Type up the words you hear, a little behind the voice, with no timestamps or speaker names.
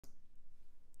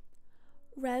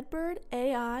Redbird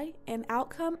AI and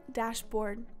Outcome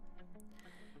Dashboard.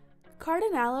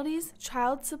 Cardinality's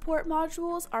child support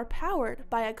modules are powered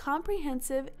by a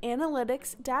comprehensive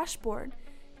analytics dashboard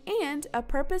and a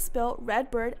purpose-built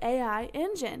Redbird AI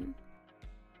engine.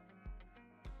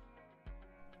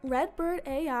 Redbird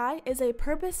AI is a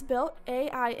purpose-built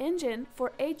AI engine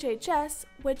for HHS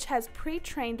which has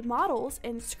pre-trained models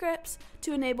and scripts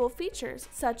to enable features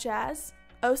such as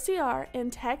OCR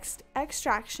and Text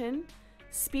Extraction,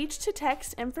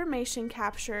 speech-to-text information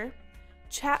capture,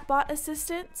 Chatbot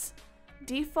Assistants,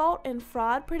 default and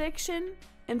fraud prediction,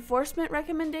 enforcement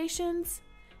recommendations,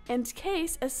 and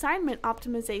case assignment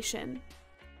optimization.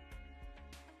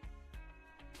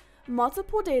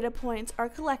 Multiple data points are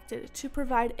collected to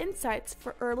provide insights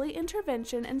for early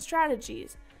intervention and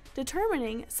strategies,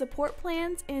 determining support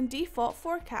plans and default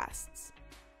forecasts.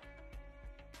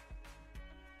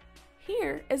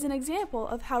 Here is an example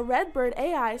of how Redbird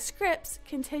AI scripts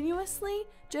continuously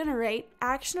generate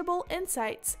actionable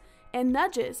insights and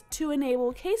nudges to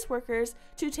enable caseworkers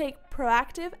to take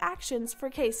proactive actions for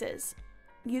cases.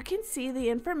 You can see the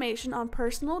information on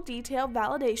personal detail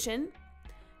validation,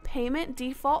 payment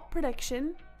default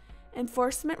prediction,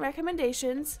 enforcement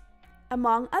recommendations,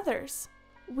 among others.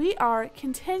 We are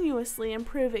continuously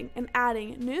improving and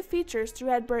adding new features to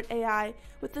Redbird AI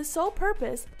with the sole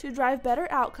purpose to drive better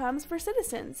outcomes for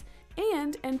citizens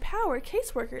and empower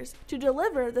caseworkers to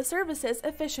deliver the services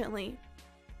efficiently.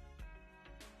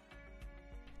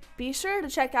 Be sure to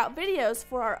check out videos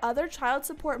for our other child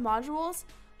support modules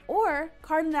or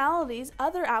Cardinality's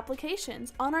other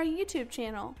applications on our YouTube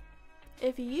channel.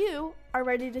 If you are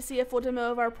ready to see a full demo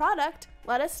of our product,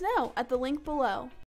 let us know at the link below.